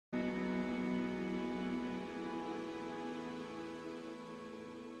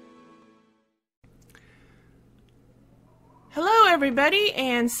everybody,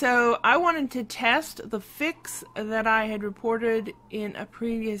 and so I wanted to test the fix that I had reported in a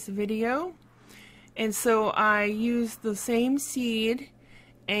previous video, and so I used the same seed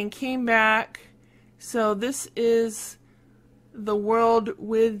and came back. So this is the world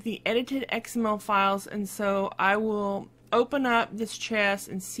with the edited XML files, and so I will open up this chest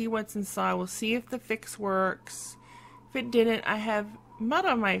and see what's inside. We'll see if the fix works. If it didn't, I have mud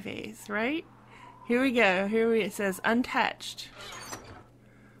on my face, right? Here we go. It says untouched.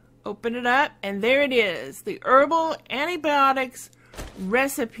 Open it up, and there it is. The Herbal Antibiotics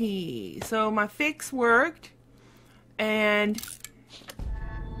recipe. So my fix worked, and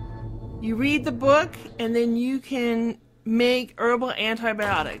you read the book, and then you can make herbal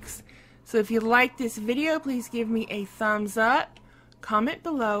antibiotics. So if you like this video, please give me a thumbs up, comment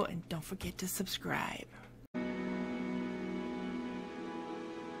below, and don't forget to subscribe.